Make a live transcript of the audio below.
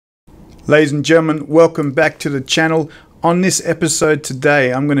Ladies and gentlemen, welcome back to the channel. On this episode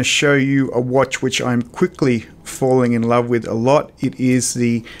today, I'm going to show you a watch which I'm quickly falling in love with a lot. It is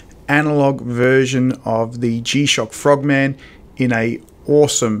the analog version of the G-Shock Frogman in a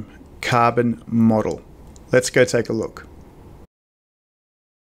awesome carbon model. Let's go take a look.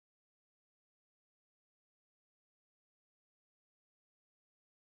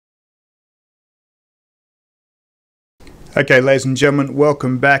 Okay, ladies and gentlemen,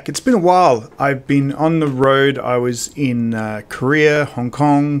 welcome back. It's been a while. I've been on the road. I was in Korea, Hong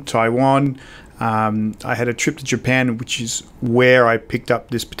Kong, Taiwan. I had a trip to Japan, which is where I picked up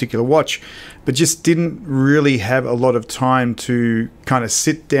this particular watch, but just didn't really have a lot of time to kind of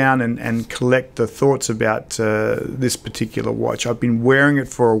sit down and collect the thoughts about this particular watch. I've been wearing it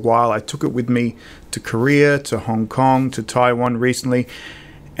for a while. I took it with me to Korea, to Hong Kong, to Taiwan recently.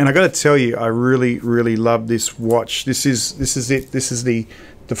 And I got to tell you, I really love this watch. This is it. This is the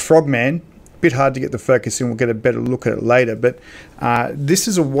Frogman. Bit hard to get the focus in. We'll get a better look at it later. But this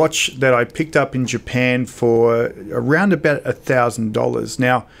is a watch that I picked up in Japan for around about $1,000.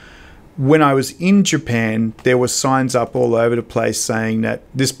 Now, when I was in Japan, there were signs up all over the place saying that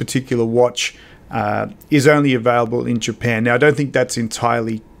this particular watch is only available in Japan. Now, I don't think that's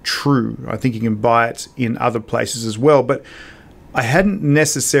entirely true. I think you can buy it in other places as well. But I hadn't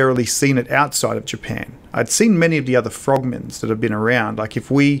necessarily seen it outside of Japan. I'd seen many of the other Frogmans that have been around. Like if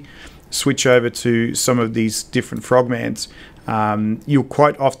we switch over to some of these different Frogmans, you'll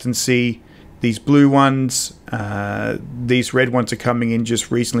quite often see these blue ones. These red ones are coming in just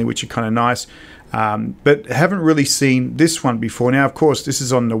recently, which are kind of nice. But haven't really seen this one before. Now, of course, this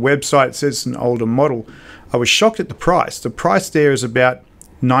is on the website. It says it's an older model. I was shocked at the price. The price there is about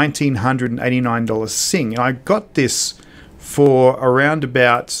 $1,989 Sing. And I got this for around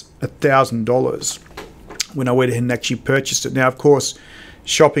about $1,000 when I went ahead and actually purchased it. Now, of course,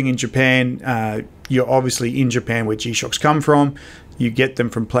 shopping in Japan, you're obviously in Japan where G-Shocks come from. You get them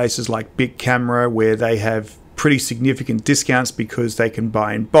from places like Big Camera where they have pretty significant discounts because they can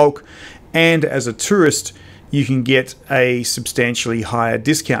buy in bulk. And as a tourist, you can get a substantially higher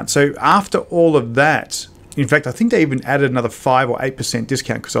discount. So after all of that, in fact, I think they even added another 5 or 8%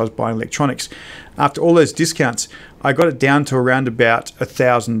 discount because I was buying electronics. After all those discounts, I got it down to around about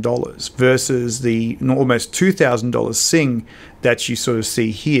 $1,000 versus the almost $2,000 Sing that you sort of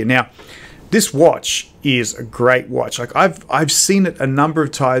see here. Now, this watch is a great watch. Like I've seen it a number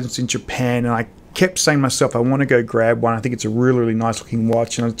of times in Japan, and I kept saying to myself, I want to go grab one. I think it's a really nice looking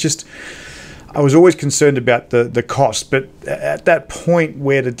watch, and I was always concerned about the cost, but at that point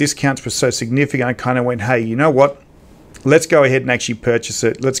where the discounts were so significant, I kind of went, hey, you know what? Let's go ahead and actually purchase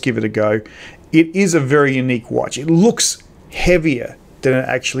it. Let's give it a go. It is a very unique watch. It looks heavier than it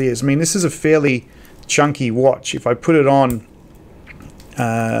actually is. I mean, this is a fairly chunky watch. If I put it on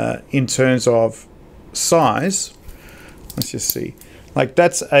in terms of size, let's just see. Like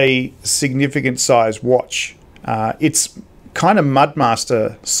that's a significant size watch. It's kind of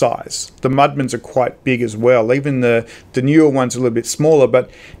Mudmaster size. The Mudmans are quite big as well. Even the newer ones are a little bit smaller, but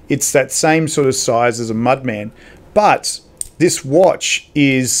it's that same sort of size as a Mudman. But this watch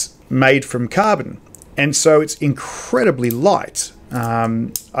is made from carbon, and so it's incredibly light. I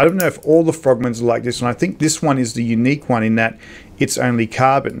don't know if all the Frogmans are like this, and I think this one is the unique one in that it's only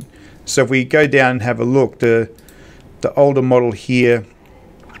carbon. So if we go down and have a look, the older model here,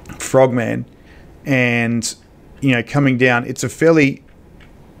 Frogman, and you know, coming down, it's a fairly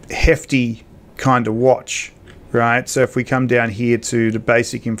hefty kind of watch, right? So if we come down here to the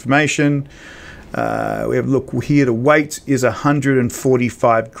basic information, we have a look here. The weight is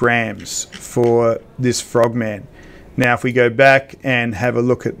 145 grams for this Frogman. Now, if we go back and have a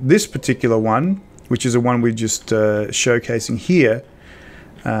look at this particular one, which is the one we're just showcasing here,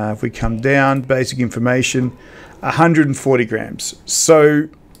 if we come down, basic information, 140 grams. So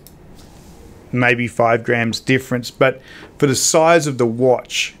maybe 5 grams difference, but for the size of the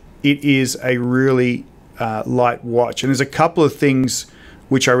watch, it is a really light watch. And there's a couple of things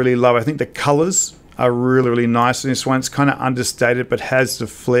which I really love. I think the colors are really nice in this one. It's kind of understated, but has the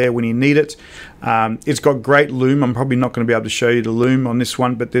flair when you need it. It's got great lume. I'm probably not going to be able to show you the lume on this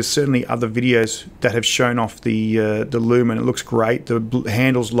one, but there's certainly other videos that have shown off the lume, and it looks great. The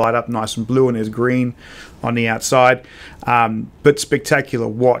handles light up nice and blue, and there's green on the outside. But spectacular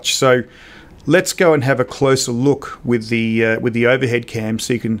watch. So let's go and have a closer look with the overhead cam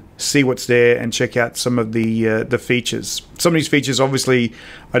so you can see what's there and check out some of the features. Some of these features, obviously,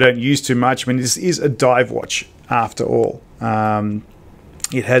 I don't use too much. I mean, this is a dive watch after all.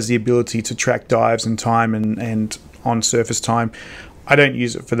 It has the ability to track dives and time and on surface time. I don't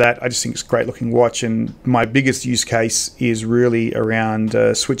use it for that. I just think it's a great looking watch, and my biggest use case is really around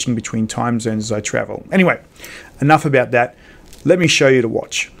switching between time zones as I travel. Anyway, enough about that. Let me show you the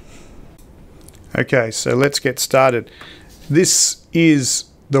watch. Okay, so let's get started. This is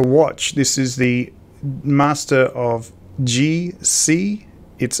the watch. This is the Master of GC.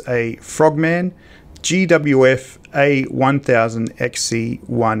 It's a Frogman GWF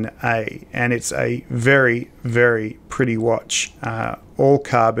A1000XC1A, and it's a very, very pretty watch. All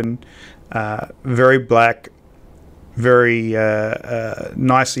carbon, very black, very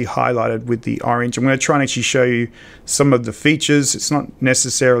nicely highlighted with the orange. I'm going to try and actually show you some of the features. It's not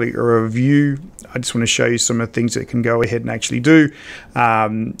necessarily a review. I just want to show you some of the things that it can go ahead and actually do.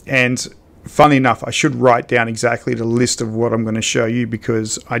 And funny enough, I should write down exactly the list of what I'm going to show you,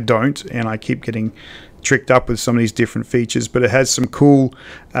 because I don't, and I keep getting tricked up with some of these different features. But it has some cool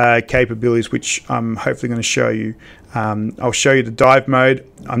capabilities which I'm hopefully going to show you. I'll show you the dive mode.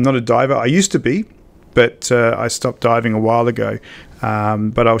 I'm not a diver. I used to be, but I stopped diving a while ago.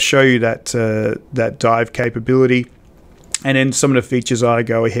 But I'll show you that that dive capability, and then some of the features I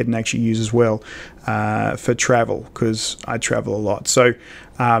go ahead and actually use as well for travel, because I travel a lot. So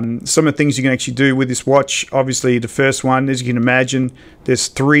some of the things you can actually do with this watch, obviously the first one, as you can imagine, there's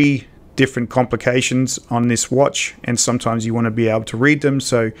 3 different complications on this watch, and sometimes you want to be able to read them.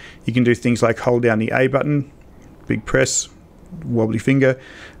 So you can do things like hold down the A button, big press, wobbly finger.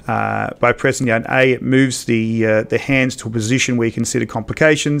 By pressing down A, it moves the hands to a position where you can see the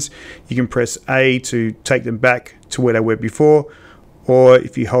complications. You can press A to take them back to where they were before, or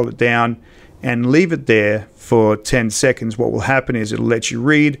if you hold it down and leave it there for 10 seconds, what will happen is it'll let you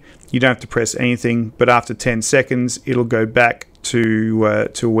read. You don't have to press anything, but after 10 seconds, it'll go back to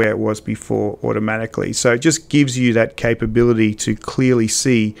where it was before automatically. So it just gives you that capability to clearly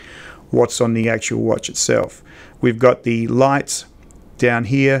see what's on the actual watch itself. We've got the lights down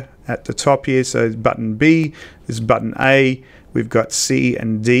here at the top here, so button B, this button A, we've got C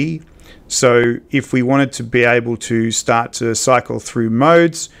and D. So if we wanted to be able to start to cycle through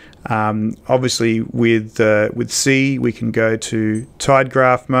modes, obviously with C we can go to tide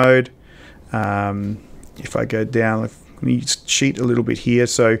graph mode. If I go down, let me cheat a little bit here.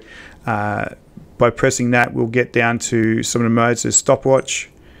 So by pressing that, we'll get down to some of the modes. There's stopwatch.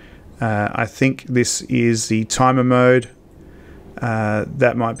 I think this is the timer mode.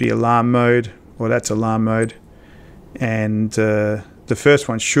 That might be alarm mode, or that's alarm mode. And the first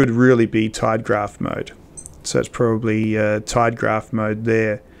one should really be tide graph mode. So it's probably tide graph mode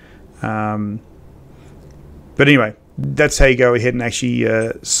there. But anyway, that's how you go ahead and actually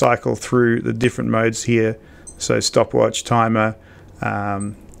cycle through the different modes here. So stopwatch, timer,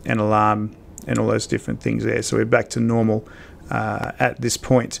 and alarm, and all those different things there. So we're back to normal at this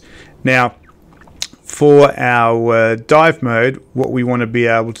point. Now, for our dive mode, what we want to be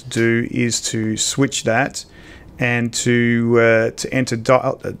able to do is to switch that, and to enter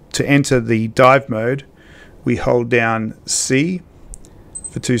the dive mode, we hold down C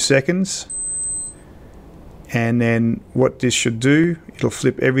for 2 seconds, and then what this should do, it'll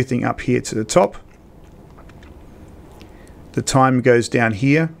flip everything up here to the top. The time goes down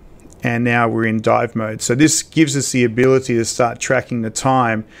here, and now we're in dive mode. So this gives us the ability to start tracking the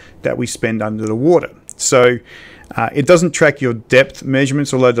time that we spend under the water. So it doesn't track your depth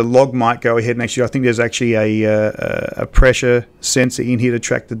measurements, although the log might go ahead and actually, I think there's actually a pressure sensor in here to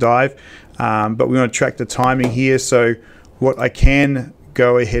track the dive, but we want to track the timing here. So what I can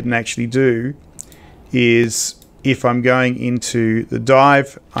go ahead and actually do is, if I'm going into the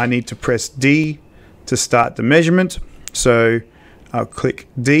dive, I need to press D to start the measurement. So I'll click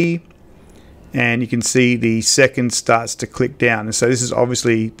D, and you can see the second starts to click down. And so this is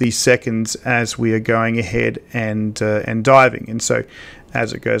obviously the seconds as we are going ahead and diving. And so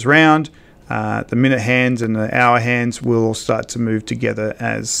as it goes round, the minute hands and the hour hands will all start to move together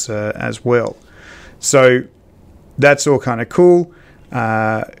as well. So that's all kind of cool.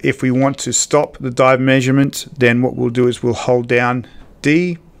 If we want to stop the dive measurement, then what we'll do is we'll hold down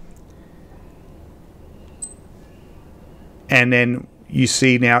D, and then you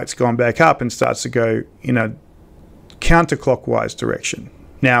see now it's gone back up and starts to go in a counterclockwise direction.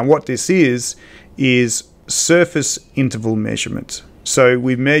 Now what this is surface interval measurement. So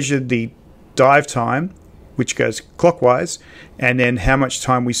we've measured the dive time, which goes clockwise, and then how much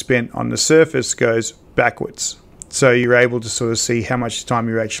time we spent on the surface goes backwards. So you're able to sort of see how much time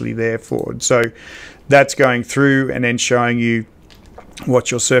you're actually there for. So that's going through and then showing you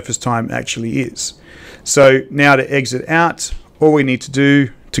what your surface time actually is. So now to exit out, all we need to do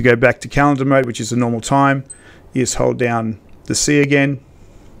to go back to calendar mode, which is the normal time, is hold down the C again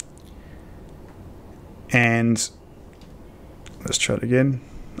and Let's try it again.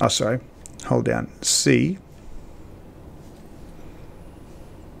 Oh, sorry. Hold down C.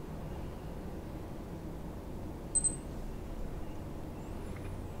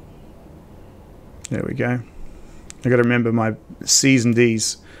 There we go. I got to remember my C's and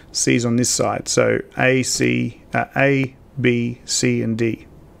D's. C's on this side. So A, B, C, and D,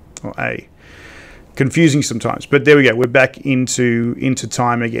 or A. Confusing sometimes, but there we go. We're back into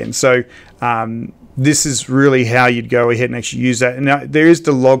time again. So this is really how you'd go ahead and actually use that. And now there is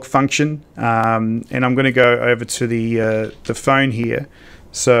the log function, and I'm going to go over to the phone here.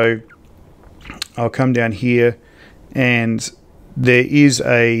 So I'll come down here, and there is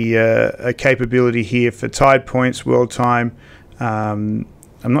a capability here for tide points, world time. I'm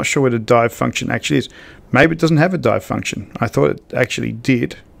not sure where the dive function actually is. Maybe it doesn't have a dive function. I thought it actually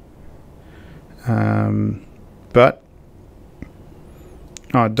did. But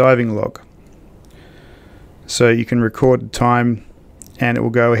diving log. So you can record the time and it will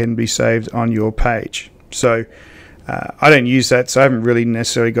go ahead and be saved on your page. So I don't use that, so I haven't really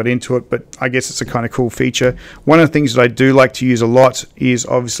necessarily got into it, but I guess it's a kind of cool feature. One of the things that I do like to use a lot is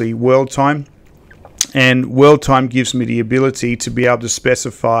obviously world time. And world time gives me the ability to be able to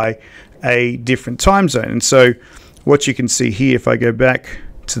specify a different time zone. And so what you can see here, if I go back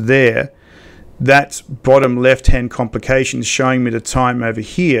to there, that bottom left hand complication is showing me the time over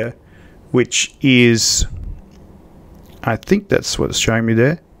here, which is, I think that's what it's showing me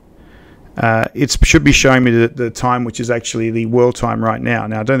there. It should be showing me the time which is actually the world time right now.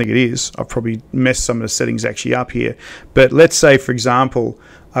 Now I don't think it is. I've probably messed some of the settings actually up here, but let's say for example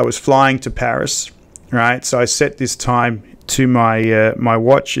I was flying to Paris, right? So I set this time to my my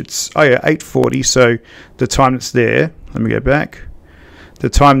watch. It's 8:40, so the time that's there, let me go back, the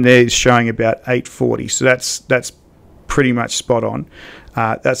time there is showing about 8:40, so that's pretty much spot on.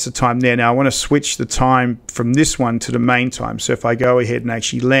 That's the time there. Now I want to switch the time from this one to the main time, so if I go ahead and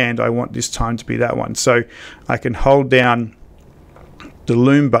actually land, I want this time to be that one. So I can hold down the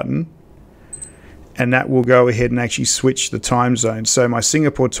loom button and that will go ahead and actually switch the time zone. So my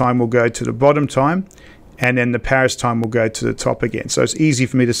Singapore time will go to the bottom time, and then the Paris time will go to the top again. So it's easy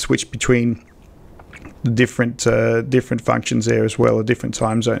for me to switch between the different functions there as well, or different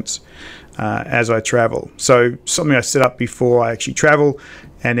time zones as I travel. So something I set up before I actually travel,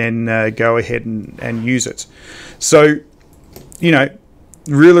 and then go ahead and use it. So, you know,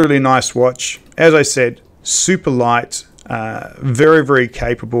 really nice watch. As I said, super light, very, very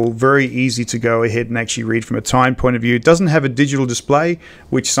capable, very easy to go ahead and actually read from a time point of view. It doesn't have a digital display,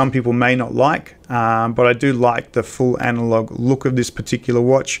 which some people may not like, but I do like the full analog look of this particular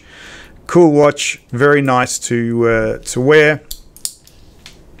watch. Cool watch, very nice to wear.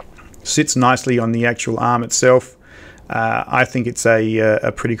 Sits nicely on the actual arm itself. I think it's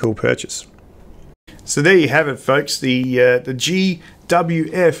a pretty cool purchase. So there you have it, folks. The GWF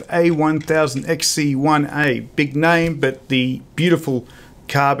A1000XC1A, big name, but the beautiful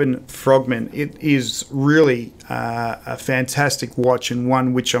carbon Frogman. It is really a fantastic watch, and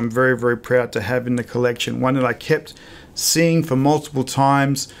one which I'm very, very proud to have in the collection. One that I kept seeing for multiple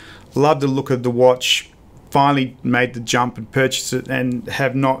times. Love the look of the watch. Finally made the jump and purchased it, and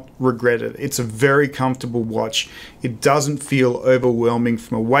have not regretted it. It's a very comfortable watch. It doesn't feel overwhelming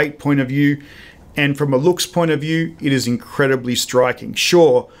from a weight point of view, and from a looks point of view, it is incredibly striking.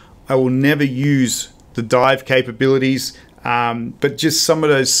 Sure, I will never use the dive capabilities, but just some of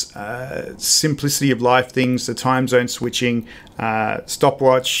those simplicity of life things, the time zone switching,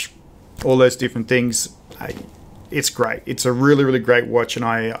 stopwatch, all those different things, it's great. It's a really, really great watch, and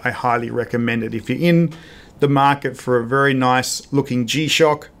I highly recommend it. If you're in the market for a very nice looking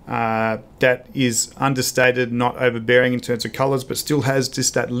G-Shock that is understated, not overbearing in terms of colors, but still has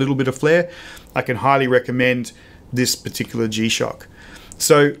just that little bit of flair, I can highly recommend this particular G-Shock.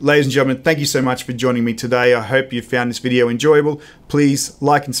 So, ladies and gentlemen, thank you so much for joining me today. I hope you found this video enjoyable. Please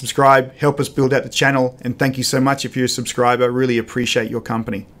like and subscribe, help us build out the channel, and thank you so much if you're a subscriber. I really appreciate your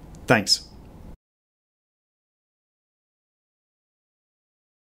company. Thanks.